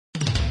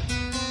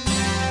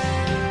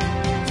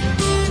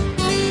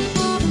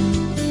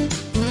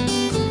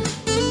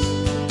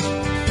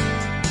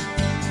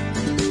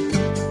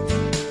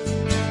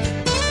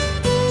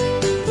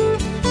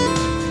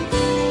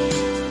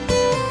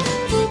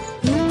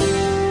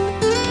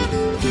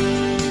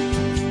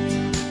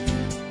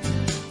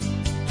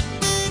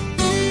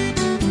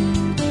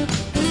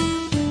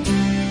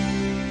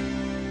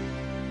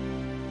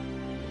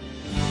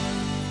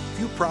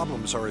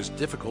perhaps are as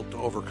difficult to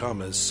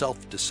overcome as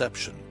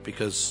self-deception,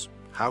 because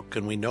how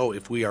can we know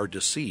if we are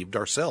deceived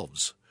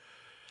ourselves?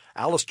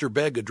 Alistair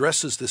Begg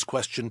addresses this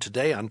question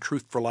today on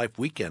Truth for Life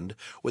Weekend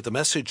with a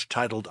message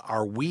titled,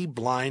 Are We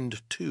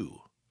Blind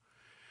Too?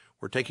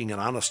 We're taking an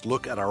honest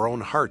look at our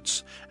own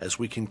hearts as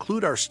we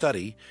conclude our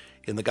study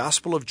in the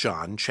Gospel of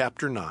John,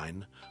 chapter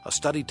 9, a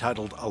study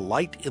titled, A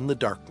Light in the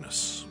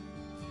Darkness.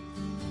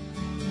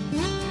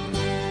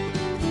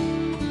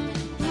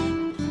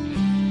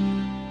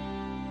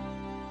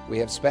 We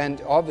have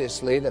spent,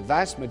 obviously, the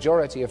vast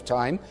majority of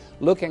time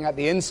looking at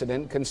the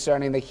incident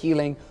concerning the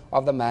healing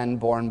of the man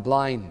born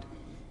blind.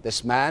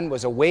 This man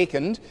was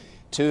awakened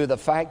to the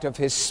fact of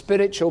his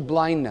spiritual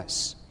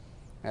blindness.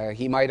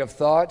 He might have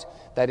thought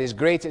that his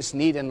greatest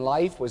need in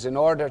life was in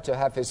order to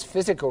have his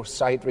physical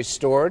sight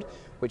restored,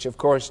 which of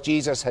course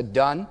Jesus had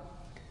done.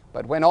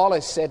 But when all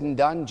is said and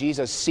done,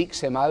 Jesus seeks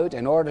him out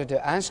in order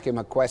to ask him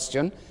a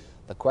question,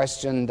 the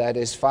question that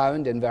is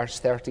found in verse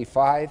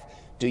 35,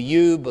 do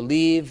you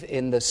believe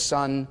in the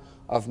Son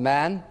of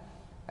Man?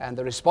 And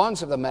the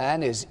response of the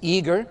man is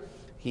eager.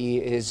 He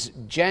is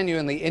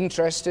genuinely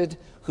interested.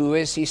 Who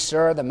is he,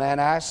 sir? The man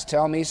asks,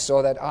 tell me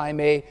so that I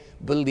may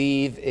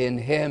believe in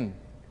him.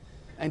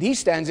 And he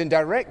stands in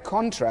direct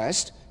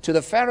contrast to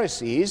the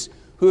Pharisees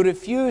who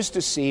refused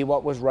to see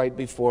what was right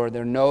before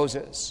their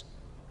noses.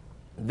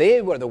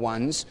 They were the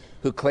ones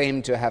who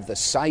claimed to have the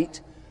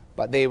sight,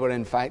 but they were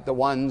in fact the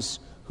ones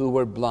who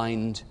were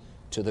blind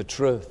to the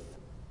truth.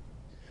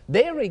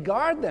 They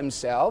regard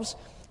themselves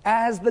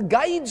as the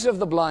guides of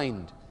the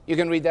blind. You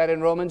can read that in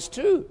Romans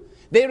 2.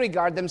 They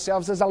regard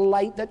themselves as a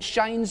light that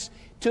shines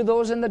to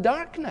those in the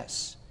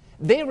darkness.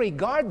 They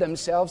regard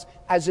themselves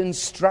as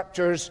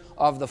instructors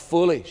of the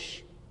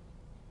foolish.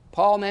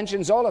 Paul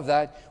mentions all of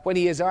that when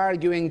he is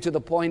arguing to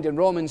the point in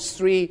Romans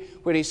 3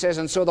 where he says,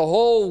 and so the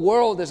whole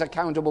world is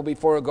accountable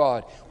before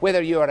God,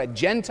 whether you are a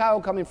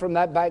Gentile coming from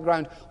that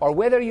background or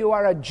whether you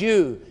are a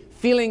Jew,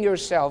 feeling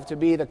yourself to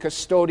be the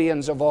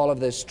custodians of all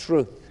of this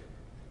truth.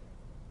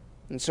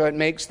 And so it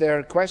makes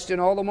their question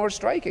all the more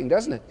striking,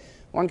 doesn't it?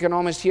 One can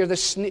almost hear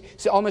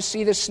almost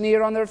see the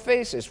sneer on their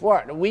faces.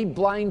 What, are we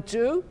blind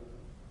too?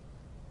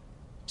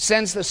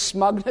 Sense the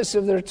smugness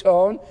of their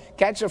tone,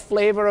 catch a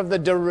flavor of the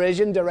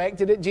derision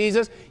directed at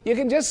Jesus. You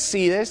can just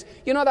see this.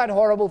 You know that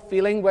horrible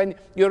feeling when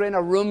you're in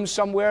a room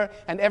somewhere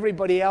and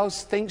everybody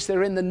else thinks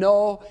they're in the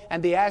know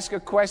and they ask a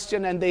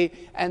question and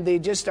they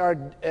just are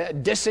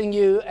dissing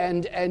you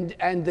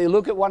and they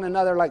look at one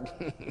another like,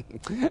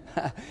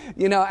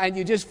 you know, and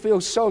you just feel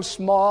so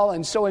small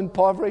and so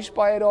impoverished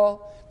by it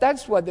all.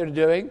 That's what they're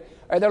doing.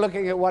 Or they're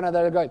looking at one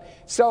another going,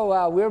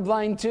 so we're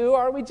blind too,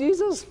 are we,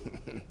 Jesus?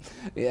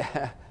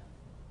 Yeah.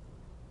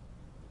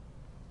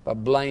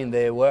 But blind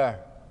they were.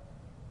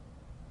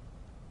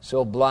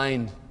 So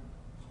blind,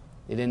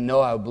 they didn't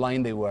know how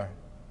blind they were.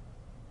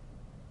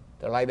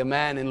 They're like the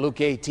man in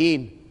Luke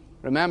 18.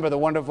 Remember the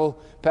wonderful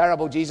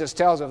parable Jesus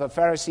tells of the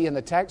Pharisee and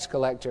the tax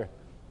collector.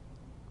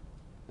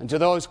 And to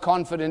those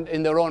confident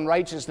in their own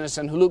righteousness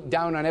and who look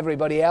down on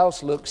everybody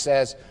else, Luke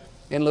says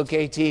in Luke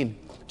 18,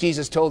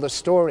 Jesus told a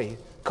story.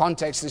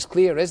 Context is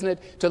clear, isn't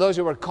it? To those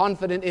who were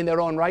confident in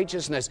their own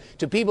righteousness,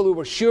 to people who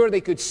were sure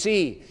they could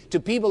see, to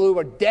people who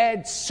were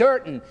dead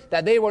certain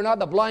that they were not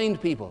the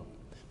blind people,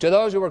 to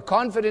those who were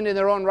confident in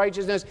their own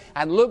righteousness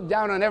and looked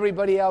down on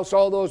everybody else,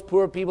 all those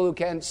poor people who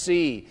can't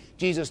see,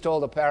 Jesus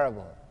told a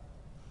parable.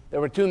 There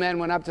were two men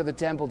went up to the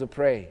temple to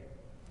pray,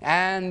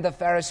 and the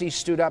Pharisee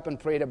stood up and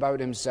prayed about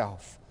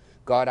himself.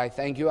 God, I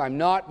thank you, I'm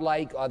not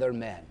like other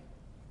men.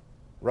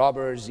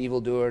 Robbers,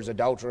 evildoers,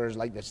 adulterers,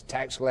 like this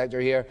tax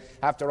collector here.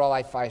 After all,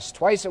 I fast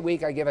twice a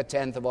week. I give a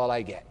tenth of all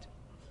I get.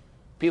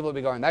 People will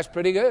be going, that's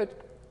pretty good.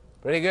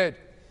 Pretty good.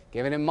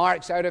 Giving him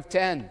marks out of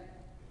 10.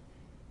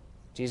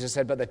 Jesus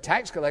said, but the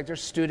tax collector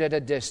stood at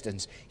a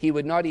distance. He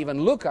would not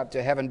even look up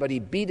to heaven, but he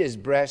beat his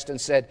breast and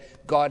said,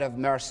 God, have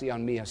mercy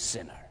on me, a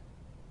sinner.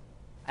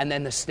 And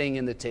then the sting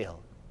in the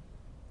tail.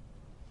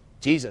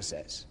 Jesus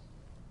says,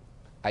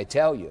 I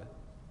tell you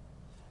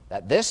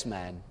that this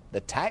man,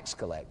 the tax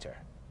collector,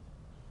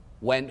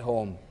 went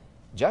home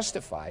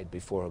justified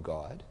before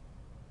God.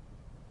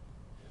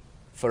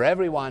 For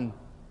everyone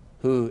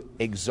who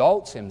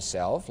exalts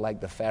himself,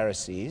 like the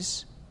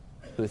Pharisees,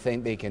 who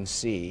think they can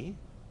see,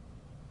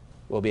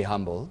 will be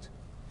humbled.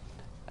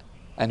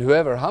 And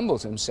whoever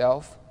humbles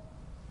himself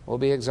will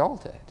be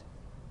exalted.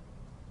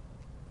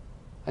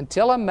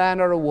 Until a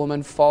man or a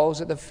woman falls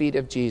at the feet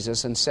of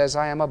Jesus and says,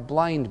 I am a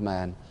blind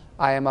man,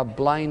 I am a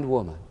blind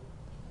woman,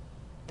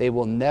 they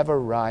will never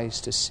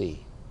rise to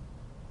see.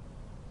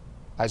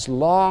 As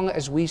long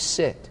as we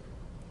sit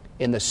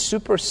in the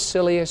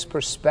supercilious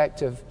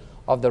perspective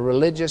of the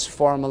religious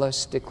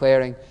formalists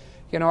declaring,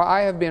 you know,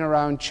 I have been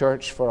around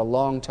church for a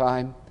long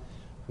time.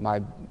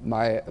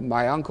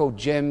 My Uncle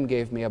Jim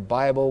gave me a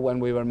Bible when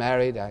we were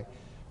married.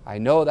 I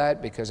know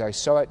that because I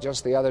saw it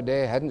just the other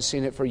day. I hadn't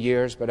seen it for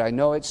years, but I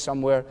know it's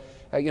somewhere.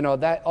 You know,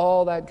 that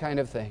all that kind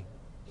of thing.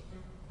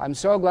 I'm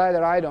so glad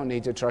that I don't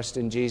need to trust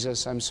in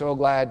Jesus. I'm so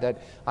glad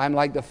that I'm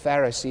like the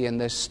Pharisee in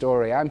this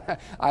story.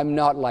 I'm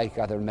not like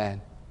other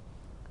men.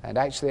 And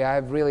actually,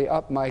 I've really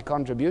upped my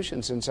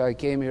contribution since I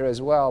came here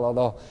as well,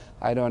 although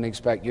I don't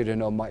expect you to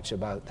know much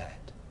about that.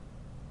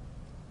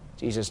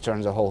 Jesus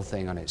turns the whole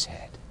thing on its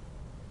head.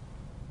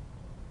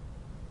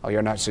 Oh,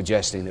 you're not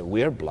suggesting that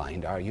we're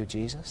blind, are you,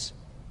 Jesus?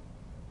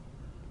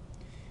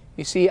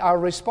 You see, our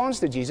response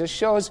to Jesus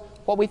shows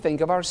what we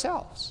think of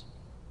ourselves.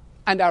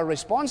 And our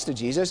response to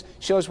Jesus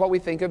shows what we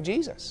think of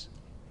Jesus.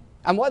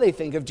 And what they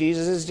think of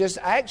Jesus is just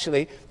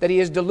actually that he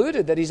is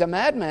deluded, that he's a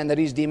madman, that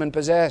he's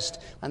demon-possessed.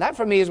 And that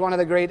for me is one of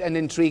the great and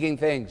intriguing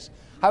things.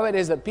 How it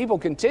is that people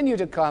continue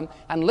to come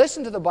and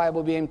listen to the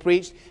Bible being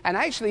preached, and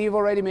actually you've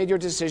already made your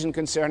decision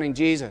concerning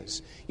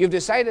Jesus. You've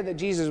decided that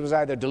Jesus was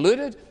either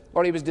deluded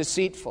or he was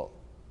deceitful.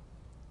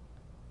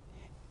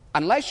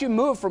 Unless you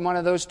move from one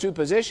of those two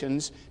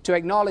positions to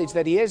acknowledge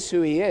that he is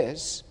who he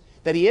is,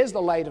 that he is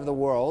the light of the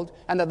world,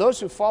 and that those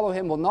who follow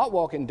him will not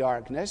walk in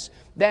darkness,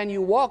 then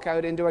you walk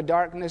out into a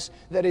darkness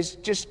that is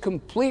just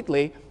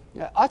completely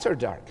utter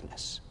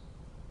darkness.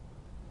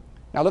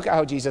 Now look at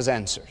how Jesus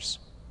answers.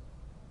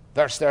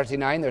 Verse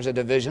 39, there's a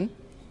division.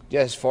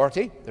 Verse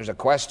 40, there's a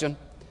question.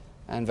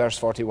 And verse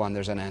 41,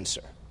 there's an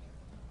answer.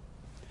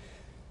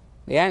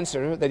 The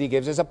answer that he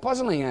gives is a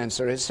puzzling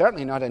answer. It's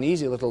certainly not an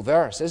easy little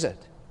verse, is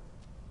it?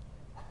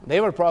 They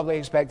were probably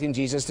expecting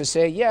Jesus to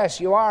say, yes,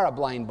 you are a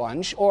blind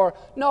bunch, or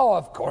no,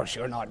 of course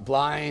you're not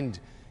blind.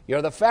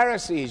 You're the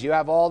Pharisees. You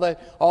have all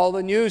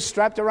the news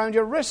strapped around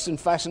your wrists and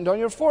fastened on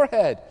your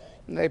forehead.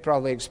 And they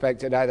probably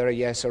expected either a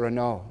yes or a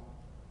no.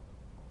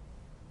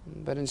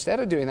 But instead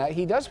of doing that,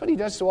 he does what he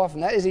does so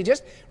often. That is, he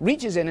just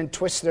reaches in and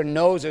twists their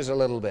noses a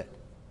little bit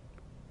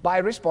by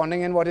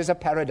responding in what is a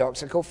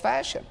paradoxical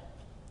fashion.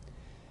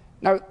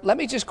 Now, let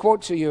me just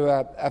quote to you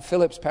a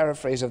Phillips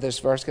paraphrase of this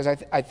verse, because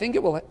I think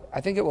it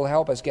will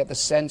help us get the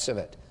sense of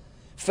it.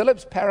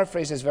 Phillips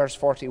paraphrases verse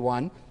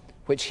 41,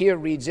 which here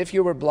reads, if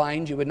you were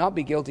blind, you would not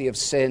be guilty of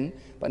sin,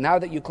 but now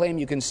that you claim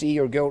you can see,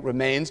 your guilt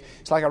remains.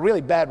 It's like a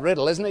really bad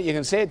riddle, isn't it? You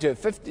can say it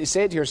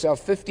to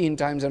yourself 15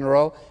 times in a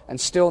row and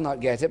still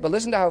not get it. But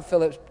listen to how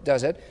Phillips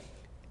does it.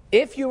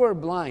 If you were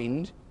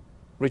blind,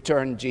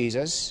 returned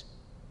Jesus,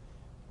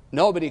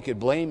 nobody could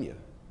blame you.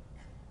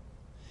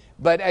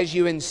 But as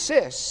you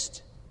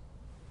insist,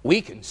 we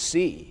can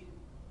see,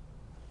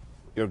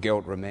 your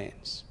guilt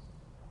remains.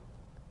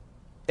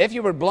 If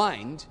you were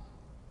blind,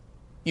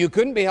 you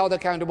couldn't be held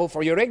accountable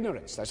for your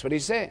ignorance. That's what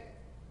he's saying.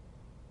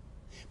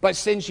 But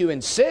since you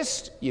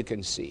insist you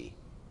can see,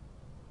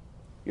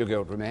 your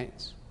guilt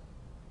remains.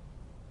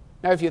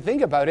 Now, if you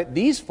think about it,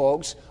 these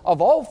folks,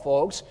 of all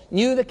folks,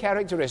 knew the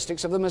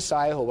characteristics of the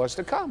Messiah who was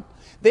to come.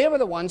 They were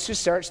the ones who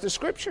searched the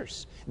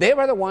Scriptures. They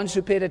were the ones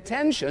who paid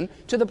attention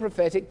to the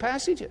prophetic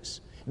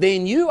passages. They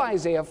knew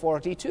Isaiah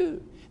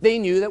 42. They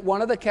knew that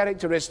one of the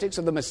characteristics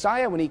of the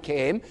Messiah when he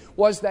came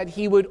was that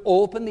he would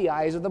open the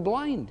eyes of the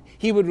blind.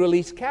 He would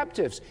release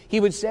captives. He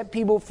would set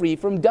people free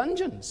from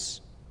dungeons.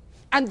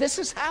 And this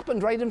has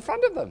happened right in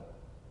front of them.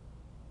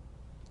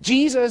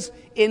 Jesus,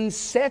 in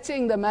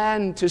setting the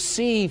man to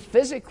see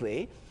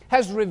physically,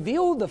 has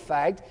revealed the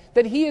fact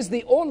that he is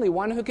the only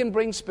one who can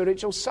bring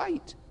spiritual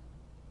sight.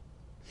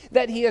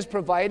 That he has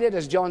provided,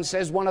 as John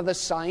says, one of the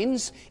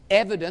signs,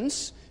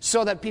 evidence,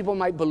 so that people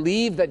might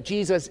believe that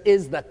Jesus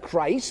is the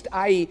Christ,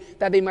 i.e.,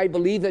 that they might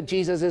believe that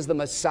Jesus is the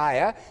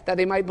Messiah, that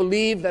they might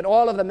believe that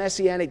all of the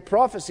messianic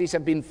prophecies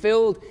have been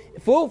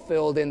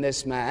fulfilled in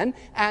this man,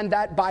 and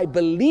that by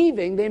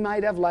believing they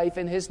might have life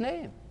in his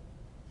name.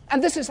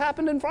 And this has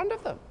happened in front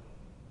of them.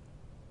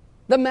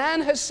 The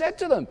man has said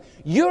to them,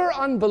 your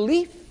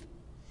unbelief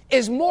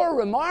is more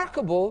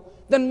remarkable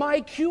than my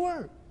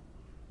cure.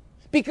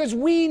 Because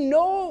we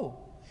know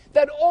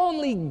that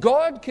only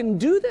God can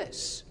do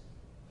this.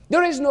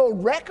 There is no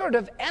record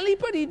of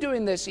anybody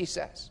doing this, he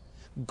says.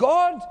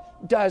 God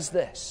does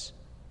this.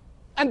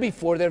 And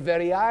before their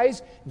very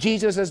eyes,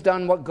 Jesus has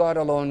done what God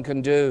alone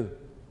can do.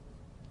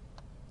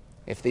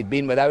 If they'd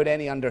been without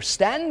any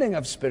understanding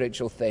of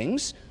spiritual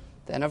things,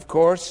 then of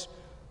course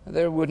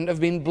there wouldn't have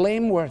been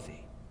blameworthy.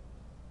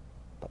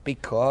 But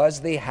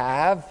because they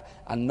have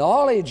a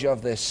knowledge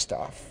of this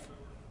stuff,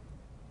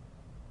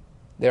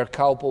 they're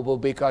culpable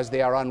because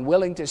they are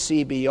unwilling to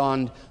see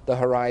beyond the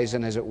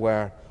horizon, as it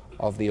were,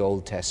 of the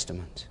Old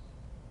Testament.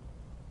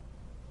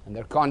 And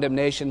their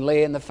condemnation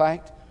lay in the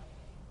fact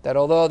that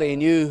although they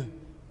knew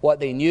what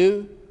they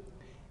knew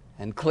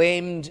and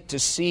claimed to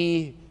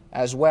see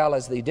as well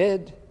as they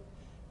did,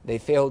 they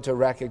failed to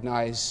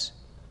recognize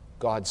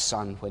God's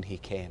Son when he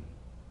came.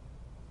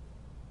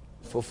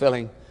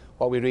 Fulfilling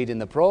what we read in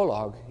the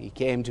prologue, he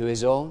came to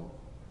his own,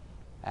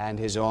 and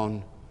his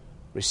own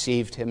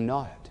received him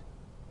not.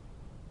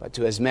 But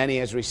to as many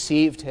as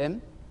received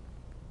him,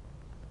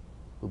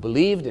 who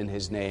believed in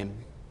his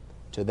name,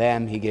 to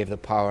them he gave the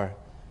power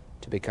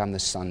to become the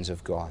sons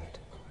of God.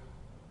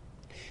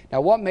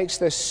 Now, what makes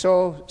this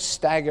so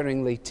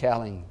staggeringly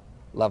telling,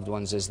 loved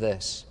ones, is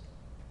this: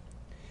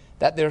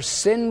 that their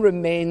sin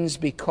remains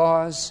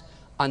because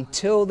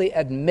until they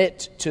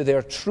admit to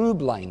their true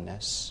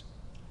blindness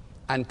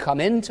and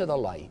come into the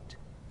light,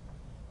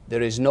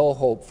 there is no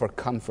hope for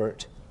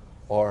comfort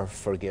or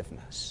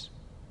forgiveness.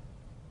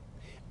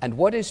 And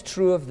what is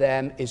true of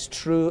them is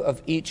true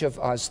of each of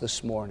us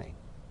this morning.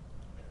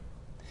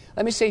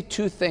 Let me say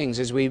two things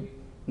as we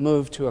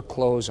move to a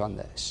close on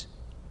this.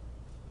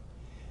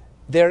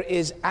 There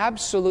is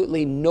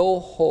absolutely no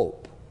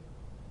hope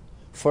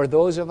for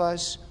those of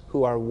us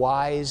who are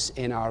wise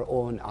in our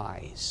own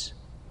eyes.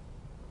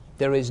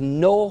 There is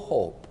no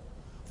hope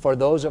for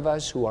those of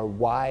us who are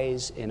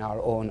wise in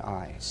our own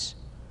eyes.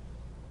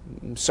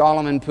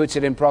 Solomon puts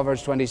it in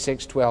Proverbs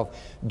 26:12.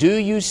 Do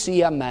you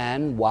see a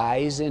man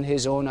wise in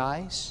his own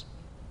eyes?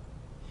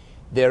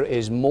 There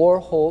is more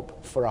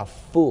hope for a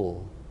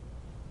fool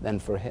than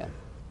for him.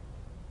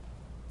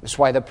 That's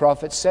why the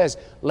prophet says,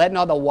 let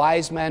not the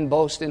wise man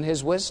boast in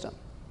his wisdom.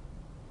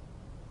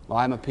 Well,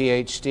 I'm a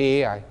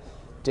PhD. I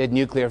did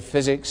nuclear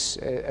physics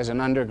as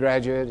an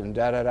undergraduate and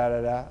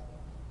da-da-da-da-da.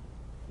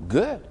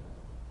 Good.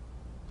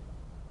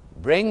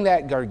 Bring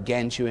that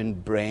gargantuan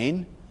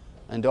brain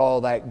and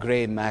all that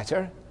gray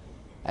matter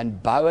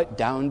and bow it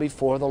down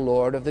before the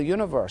Lord of the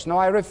universe. No,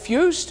 I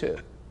refuse to.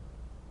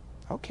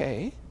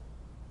 Okay.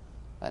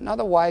 Let not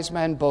the wise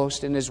man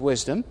boast in his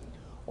wisdom,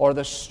 or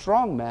the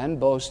strong man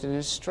boast in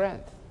his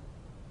strength.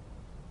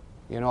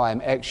 You know,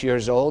 I'm X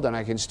years old and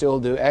I can still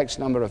do X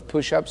number of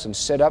push-ups and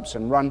sit-ups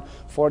and run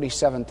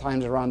 47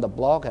 times around the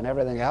block and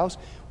everything else.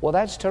 Well,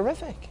 that's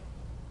terrific.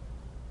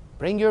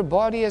 Bring your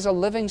body as a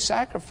living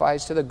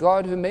sacrifice to the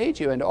God who made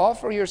you and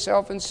offer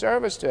yourself in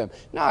service to Him.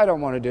 No, I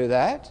don't want to do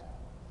that.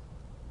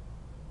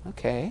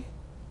 Okay.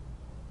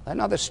 Let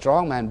not the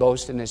strong man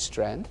boast in his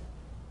strength.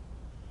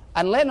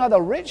 And let not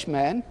the rich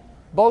man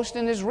boast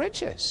in his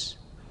riches.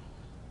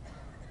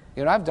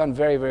 You know, I've done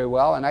very, very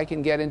well, and I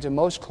can get into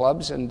most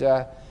clubs, and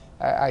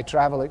I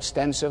travel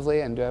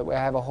extensively, and I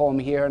have a home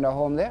here and a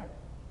home there.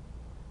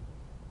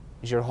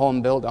 Is your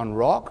home built on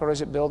rock, or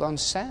is it built on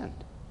sand?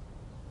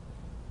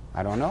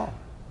 I don't know.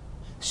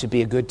 This would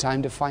be a good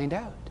time to find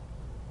out.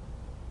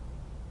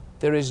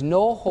 There is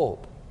no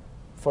hope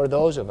for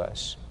those of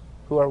us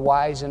who are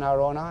wise in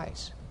our own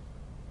eyes.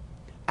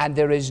 And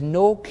there is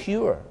no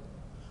cure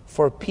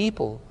for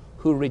people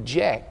who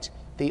reject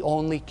the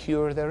only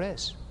cure there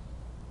is.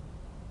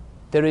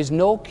 There is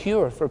no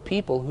cure for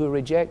people who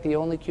reject the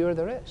only cure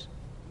there is.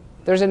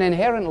 There's an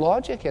inherent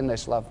logic in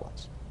this, loved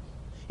ones.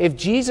 If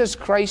Jesus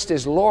Christ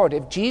is Lord,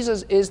 if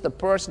Jesus is the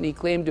person He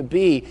claimed to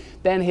be,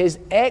 then His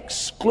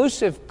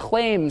exclusive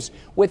claims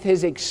with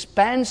His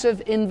expansive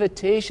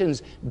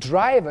invitations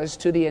drive us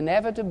to the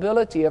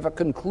inevitability of a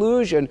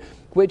conclusion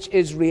which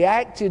is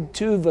reacted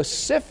to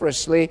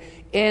vociferously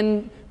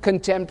in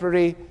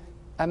contemporary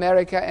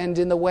America and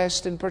in the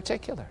West in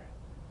particular.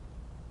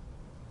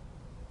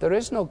 There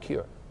is no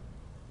cure.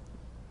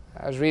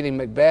 I was reading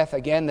Macbeth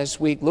again this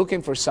week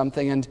looking for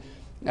something, and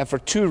for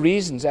two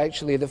reasons,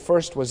 actually. The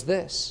first was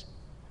this.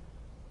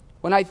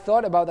 When I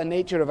thought about the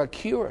nature of a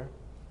cure,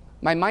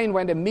 my mind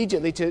went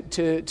immediately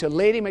to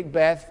Lady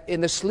Macbeth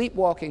in the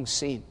sleepwalking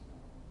scene,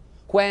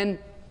 when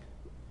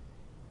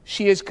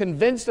she is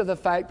convinced of the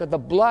fact that the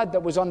blood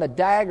that was on the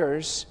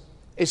daggers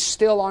is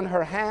still on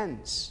her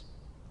hands.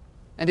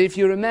 And if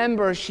you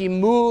remember, she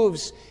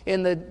moves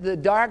in the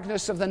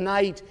darkness of the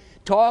night,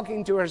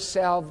 talking to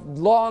herself,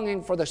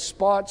 longing for the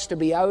spots to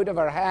be out of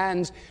her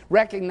hands,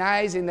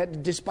 recognizing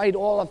that despite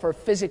all of her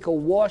physical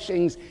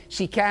washings,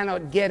 she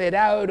cannot get it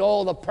out.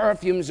 All the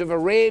perfumes of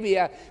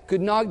Arabia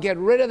could not get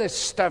rid of this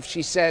stuff,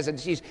 she says, and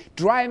she's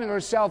driving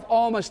herself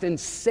almost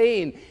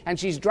insane, and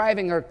she's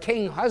driving her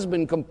king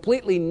husband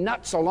completely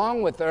nuts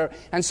along with her,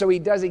 and so he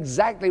does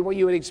exactly what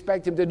you would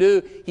expect him to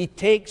do. He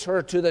takes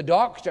her to the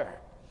doctor,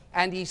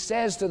 and he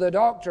says to the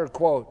doctor,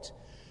 quote,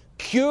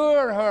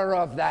 "Cure her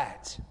of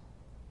that.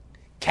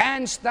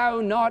 Canst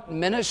thou not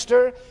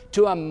minister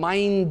to a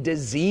mind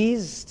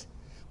diseased?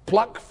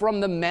 Pluck from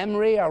the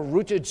memory a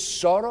rooted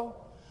sorrow?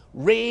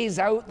 Raise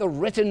out the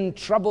written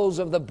troubles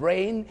of the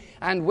brain,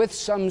 and with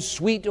some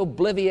sweet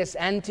oblivious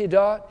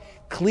antidote,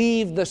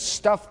 cleave the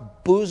stuffed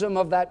bosom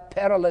of that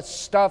perilous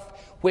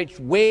stuff which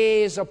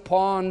weighs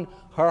upon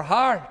her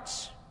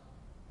heart."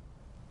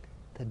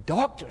 The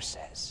doctor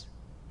says,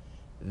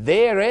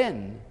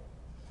 therein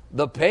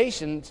the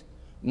patient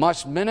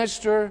must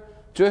minister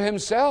to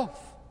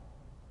himself.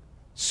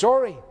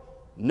 Sorry,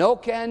 no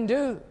can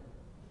do.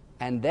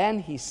 And then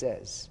he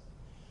says,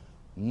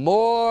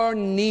 more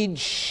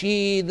needs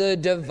she the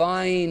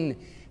divine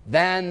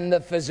than the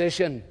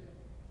physician.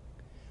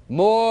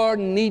 More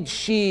needs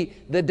she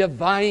the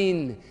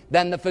divine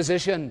than the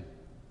physician.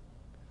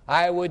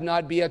 I would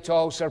not be at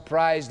all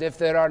surprised if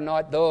there are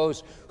not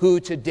those who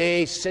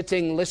today,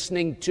 sitting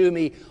listening to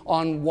me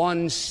on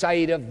one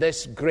side of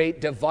this great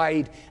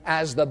divide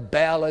as the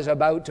bell is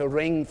about to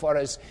ring for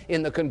us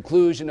in the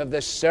conclusion of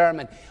this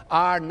sermon,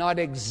 are not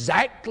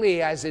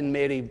exactly as in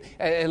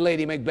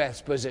Lady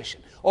Macbeth's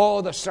position. Oh,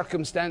 the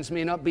circumstance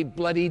may not be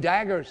bloody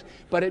daggers,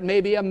 but it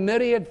may be a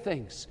myriad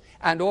things.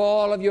 And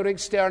all of your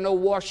external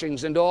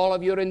washings and all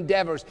of your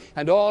endeavors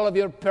and all of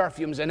your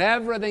perfumes and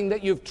everything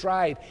that you've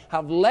tried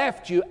have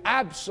left you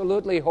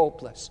absolutely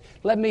hopeless.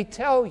 Let me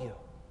tell you,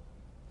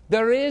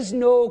 there is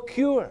no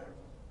cure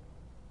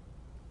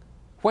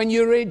when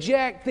you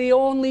reject the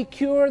only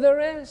cure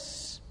there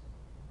is.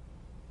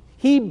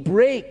 He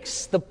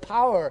breaks the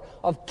power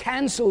of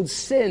canceled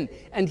sin,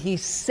 and he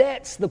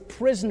sets the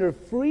prisoner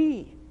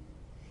free.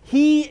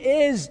 He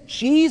is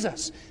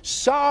Jesus,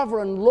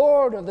 sovereign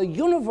Lord of the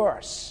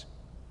universe.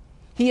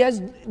 He has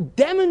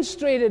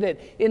demonstrated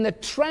it in the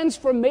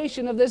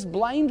transformation of this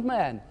blind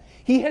man.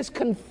 He has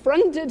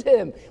confronted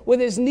him with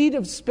his need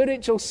of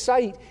spiritual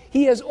sight.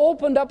 He has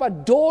opened up a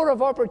door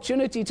of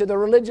opportunity to the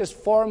religious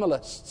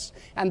formalists,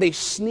 and they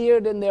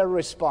sneered in their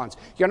response.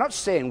 You're not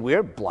saying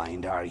we're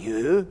blind, are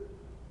you?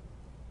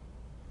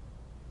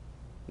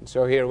 And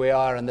so here we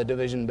are, and the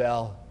division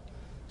bell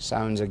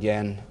sounds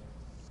again.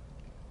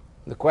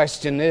 The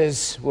question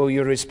is, will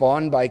you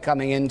respond by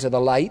coming into the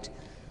light,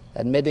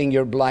 admitting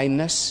your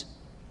blindness,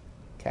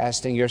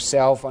 casting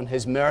yourself on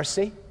his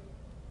mercy,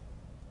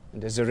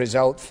 and as a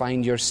result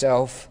find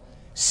yourself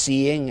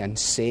seeing and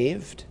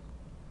saved?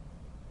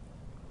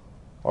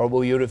 Or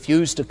will you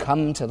refuse to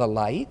come to the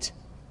light,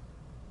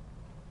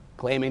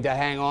 claiming to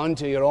hang on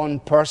to your own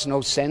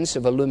personal sense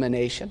of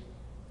illumination?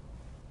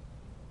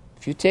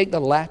 If you take the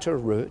latter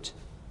route,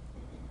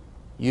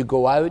 you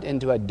go out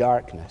into a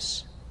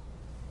darkness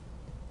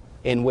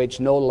in which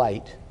no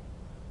light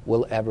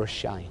will ever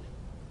shine.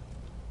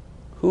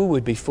 Who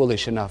would be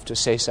foolish enough to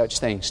say such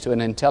things to an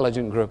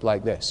intelligent group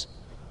like this?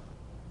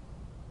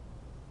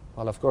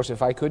 Well, of course,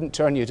 if I couldn't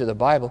turn you to the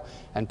Bible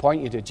and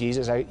point you to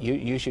Jesus,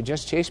 you should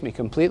just chase me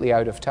completely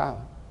out of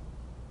town.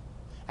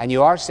 And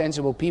you are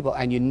sensible people,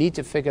 and you need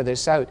to figure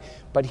this out.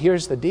 But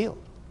here's the deal.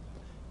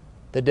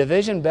 The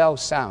division bell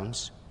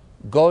sounds.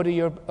 Go to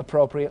your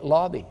appropriate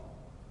lobby.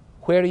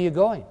 Where are you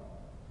going?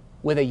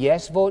 With a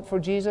yes vote for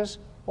Jesus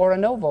or a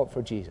no vote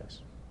for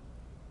Jesus?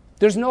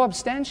 There's no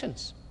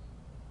abstentions.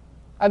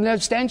 An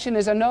abstention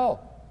is a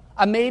no.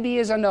 A maybe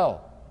is a no.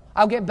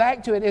 I'll get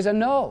back to it is a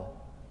no.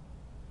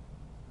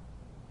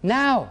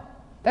 Now.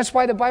 That's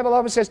why the Bible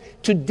always says,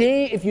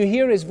 today if you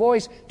hear his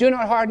voice, do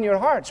not harden your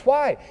hearts.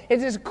 Why?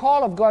 It is a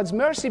call of God's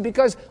mercy,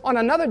 because on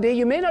another day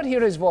you may not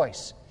hear his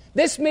voice.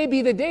 This may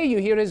be the day you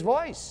hear his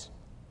voice.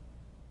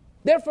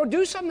 Therefore,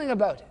 do something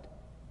about it.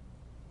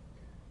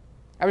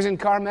 I was in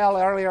Carmel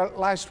earlier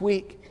last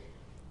week.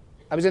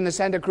 I was in the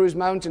Santa Cruz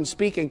Mountains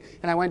speaking,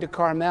 and I went to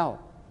Carmel.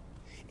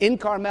 In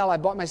Carmel, I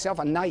bought myself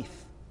a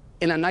knife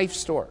in a knife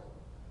store.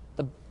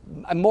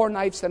 More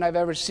knives than I've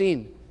ever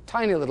seen.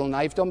 Tiny little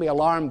knife, don't be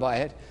alarmed by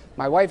it.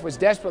 My wife was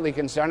desperately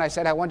concerned. I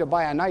said, I want to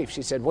buy a knife.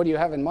 She said, what do you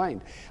have in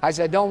mind? I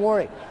said, don't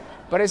worry.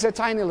 But it's a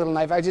tiny little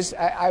knife.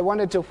 I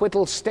wanted to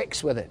whittle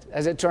sticks with it,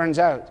 as it turns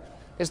out.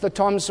 It's the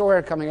Tom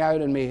Sawyer coming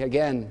out in me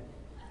again.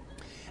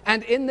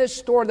 And in this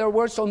store, there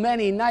were so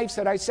many knives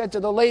that I said to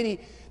the lady,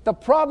 the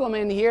problem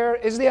in here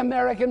is the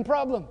American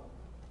problem.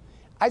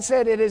 I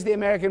said, it is the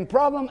American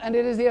problem, and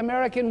it is the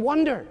American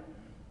wonder.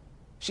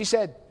 She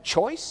said,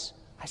 choice?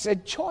 I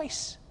said,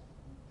 choice.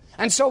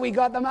 And so we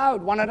got them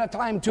out, one at a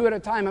time, two at a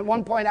time. At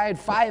one point, I had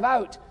 5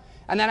 out.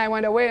 And then I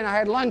went away and I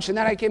had lunch, and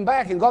then I came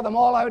back and got them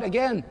all out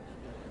again.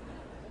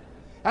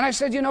 And I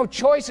said,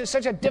 choice is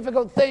such a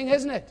difficult thing,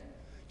 isn't it?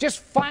 Just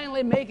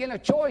finally making a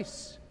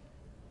choice.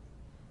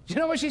 Do you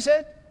know what she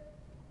said?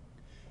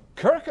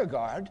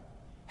 Kierkegaard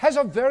has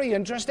a very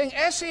interesting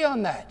essay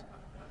on that.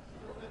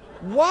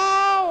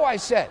 Wow, I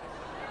said.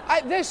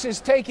 This is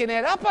taking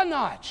it up a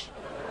notch.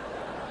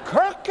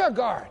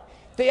 Kierkegaard,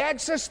 the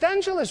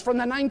existentialist from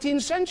the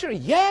 19th century.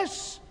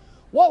 Yes.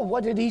 Well,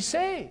 what did he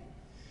say?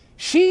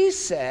 She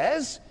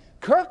says,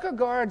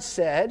 Kierkegaard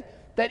said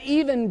that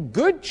even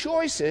good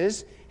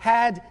choices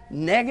had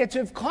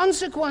negative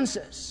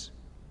consequences.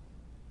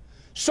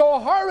 So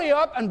hurry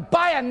up and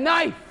buy a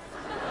knife.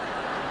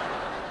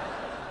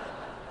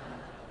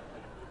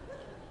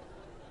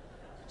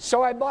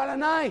 So I bought a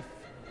knife.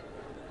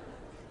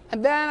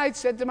 And then I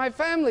said to my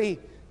family,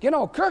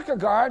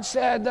 Kierkegaard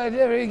said that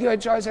very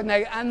good choice had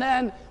negative. And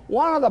then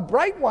one of the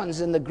bright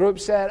ones in the group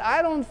said,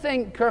 I don't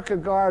think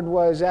Kierkegaard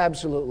was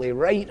absolutely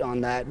right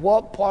on that.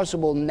 What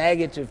possible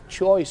negative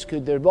choice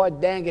could there be? What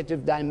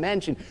negative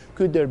dimension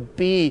could there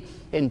be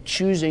in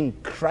choosing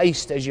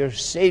Christ as your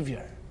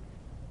Savior?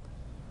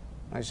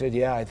 I said,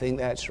 yeah, I think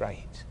that's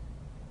right.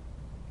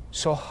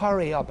 So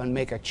hurry up and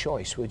make a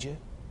choice, would you?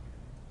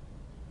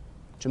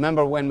 Do you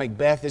remember when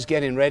Macbeth is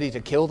getting ready to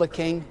kill the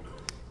king,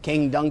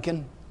 King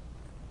Duncan?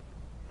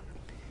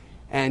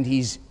 And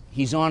he's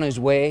on his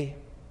way.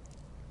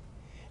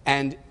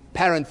 And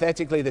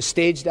parenthetically, the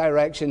stage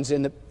directions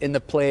in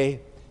the play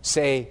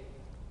say,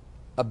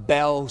 a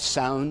bell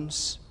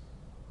sounds.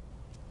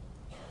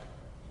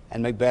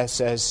 And Macbeth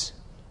says,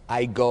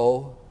 I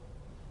go,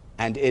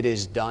 and it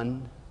is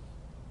done.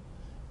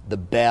 The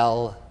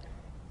bell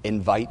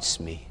invites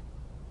me.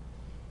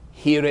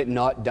 Hear it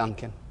not,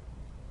 Duncan,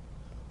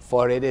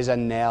 for it is a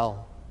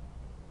knell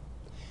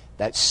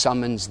that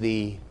summons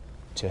thee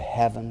to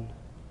heaven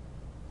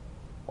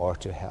or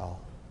to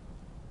hell.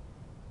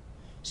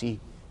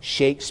 See,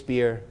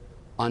 Shakespeare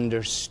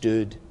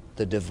understood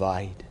the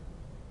divide.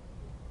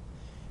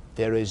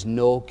 There is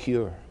no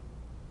cure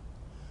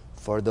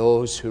for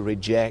those who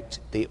reject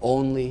the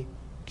only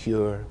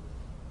cure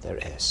there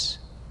is.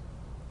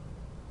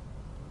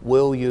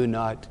 Will you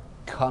not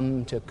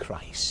come to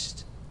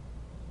Christ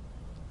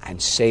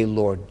and say,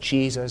 Lord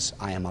Jesus,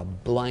 I am a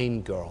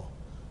blind girl.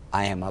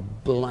 I am a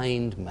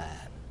blind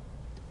man,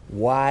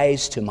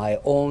 wise to my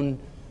own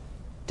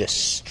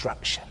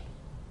destruction,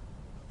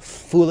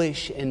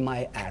 foolish in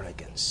my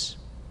arrogance.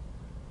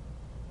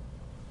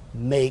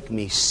 Make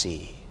me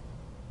see.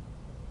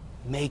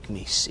 Make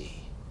me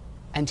see.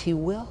 And He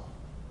will.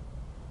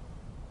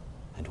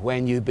 And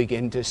when you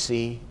begin to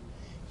see,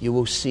 you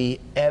will see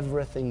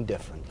everything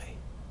differently.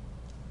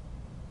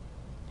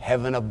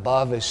 Heaven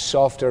above is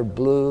softer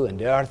blue, and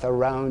earth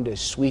around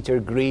is sweeter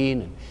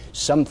green, and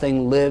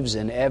something lives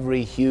in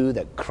every hue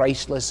that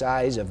Christless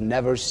eyes have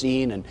never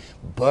seen, and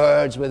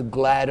birds with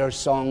gladder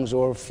songs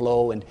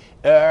o'erflow, and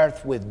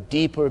earth with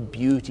deeper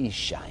beauty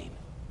shine.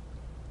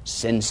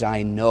 Since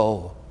I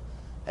know,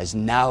 as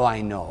now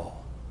I know,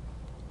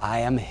 I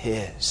am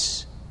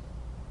His,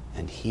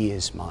 and He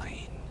is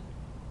mine.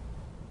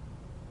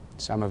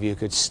 Some of you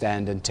could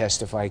stand and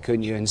testify,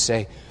 couldn't you, and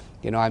say,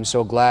 you know, I'm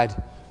so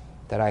glad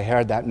that I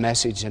heard that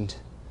message, and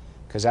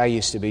because I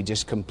used to be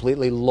just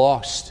completely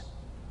lost.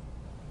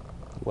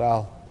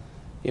 Well,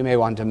 you may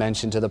want to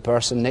mention to the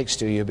person next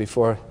to you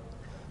before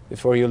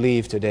you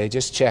leave today.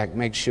 Just check,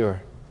 make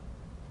sure.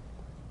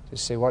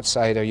 Just say, what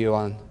side are you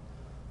on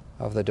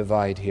of the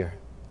divide here?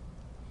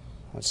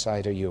 What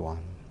side are you on?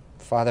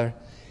 Father,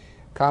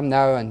 come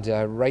now and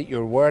write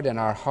your word in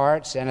our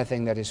hearts.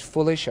 Anything that is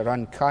foolish or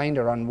unkind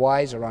or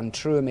unwise or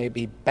untrue may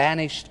be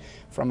banished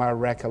from our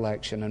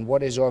recollection. And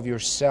what is of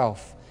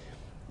yourself,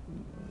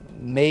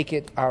 make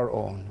it our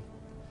own.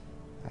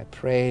 I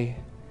pray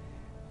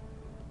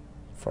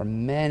for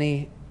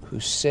many who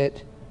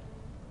sit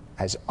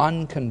as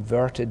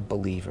unconverted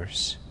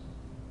believers,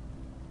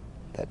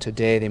 that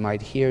today they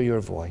might hear your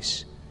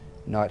voice,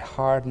 not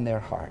harden their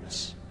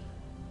hearts,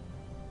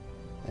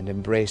 and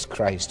embrace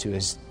Christ, who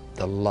is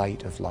the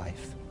light of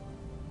life.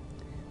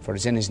 For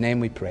it's in His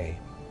name we pray.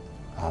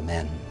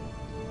 Amen.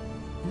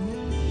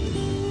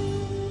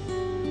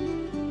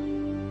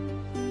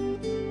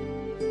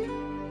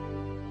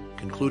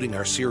 Concluding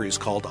our series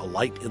called A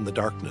Light in the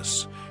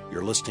Darkness,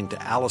 you're listening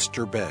to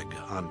Alistair Begg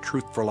on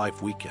Truth for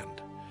Life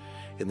Weekend.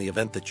 In the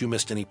event that you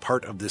missed any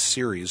part of this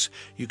series,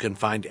 you can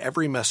find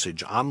every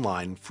message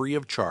online free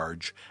of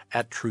charge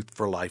at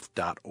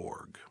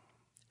truthforlife.org.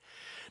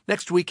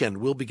 Next weekend,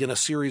 we'll begin a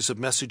series of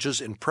messages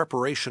in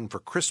preparation for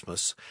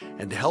Christmas,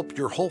 and to help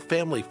your whole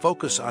family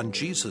focus on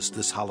Jesus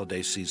this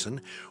holiday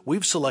season,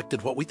 we've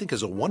selected what we think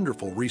is a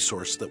wonderful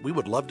resource that we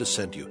would love to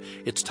send you.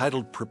 It's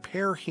titled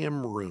Prepare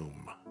Him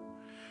Room.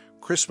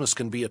 Christmas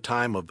can be a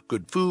time of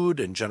good food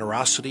and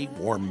generosity,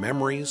 warm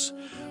memories,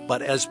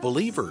 but as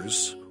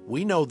believers,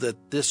 we know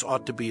that this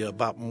ought to be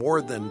about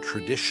more than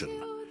tradition.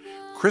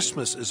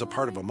 Christmas is a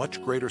part of a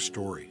much greater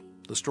story,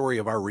 the story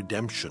of our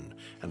redemption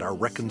and our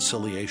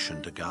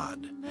reconciliation to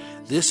God.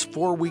 This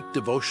 4-week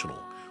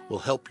devotional will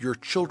help your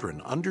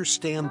children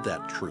understand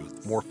that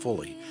truth more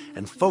fully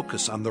and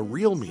focus on the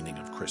real meaning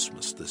of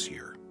Christmas this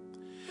year.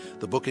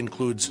 The book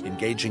includes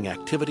engaging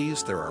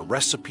activities, there are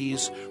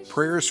recipes,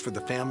 prayers for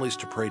the families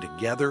to pray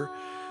together.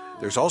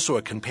 There's also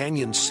a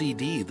companion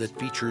CD that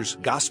features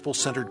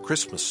gospel-centered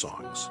Christmas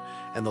songs,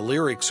 and the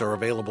lyrics are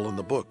available in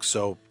the book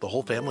so the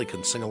whole family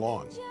can sing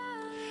along.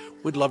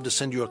 We'd love to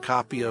send you a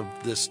copy of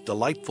this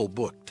delightful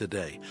book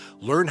today.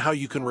 Learn how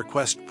you can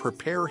request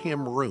Prepare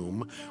Him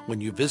Room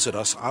when you visit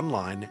us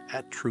online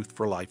at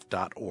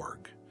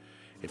truthforlife.org.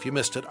 If you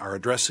missed it, our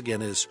address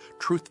again is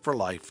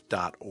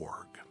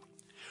truthforlife.org.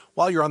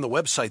 While you're on the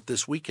website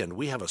this weekend,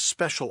 we have a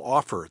special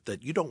offer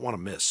that you don't want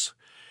to miss.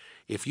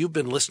 If you've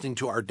been listening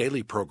to our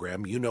daily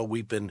program, you know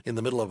we've been in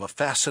the middle of a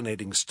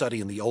fascinating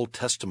study in the Old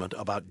Testament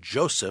about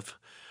Joseph.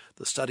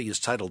 The study is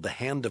titled The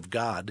Hand of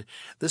God.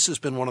 This has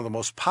been one of the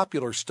most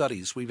popular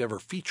studies we've ever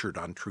featured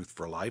on Truth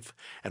for Life,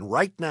 and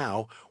right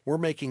now we're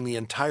making the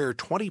entire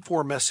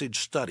 24-message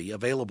study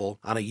available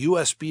on a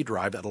USB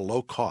drive at a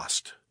low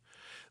cost.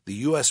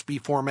 The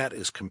USB format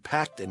is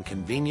compact and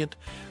convenient.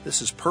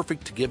 This is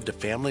perfect to give to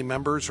family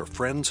members or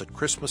friends at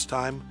Christmas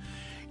time.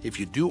 If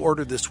you do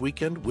order this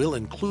weekend, we'll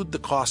include the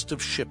cost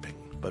of shipping,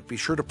 but be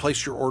sure to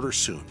place your order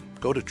soon.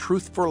 Go to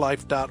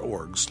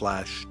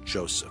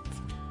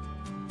truthforlife.org/Joseph.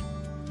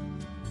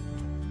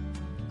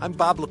 I'm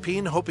Bob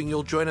Lepine, hoping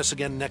you'll join us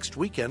again next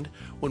weekend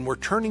when we're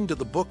turning to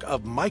the book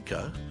of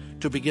Micah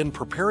to begin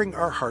preparing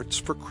our hearts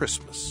for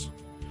Christmas.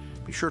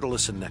 Be sure to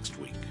listen next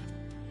week.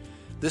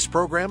 This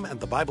program and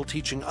the Bible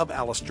teaching of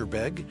Alistair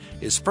Begg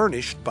is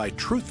furnished by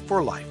Truth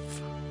for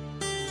Life,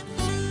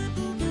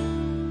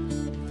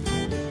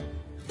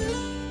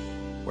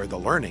 where the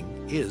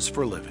learning is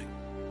for living.